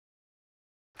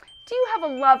Do you have a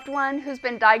loved one who's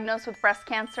been diagnosed with breast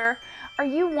cancer? Are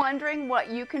you wondering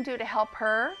what you can do to help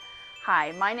her?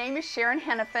 Hi, my name is Sharon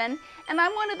Hennepin, and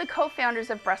I'm one of the co-founders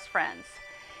of Breast Friends.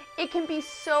 It can be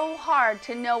so hard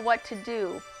to know what to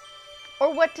do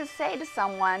or what to say to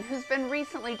someone who's been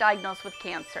recently diagnosed with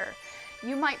cancer.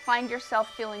 You might find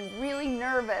yourself feeling really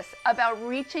nervous about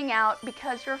reaching out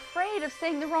because you're afraid of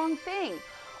saying the wrong thing,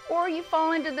 or you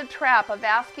fall into the trap of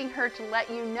asking her to let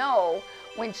you know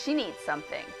when she needs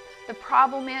something. The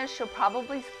problem is she'll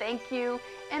probably thank you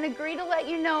and agree to let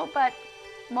you know, but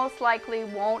most likely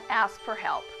won't ask for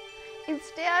help.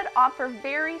 Instead, offer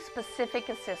very specific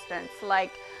assistance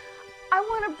like, I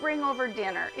want to bring over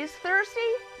dinner. Is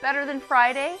Thursday better than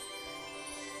Friday?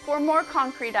 For more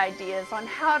concrete ideas on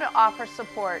how to offer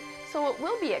support so it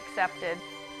will be accepted,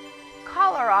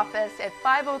 call our office at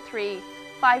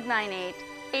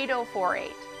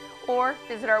 503-598-8048 or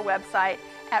visit our website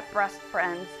at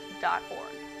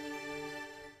breastfriends.org.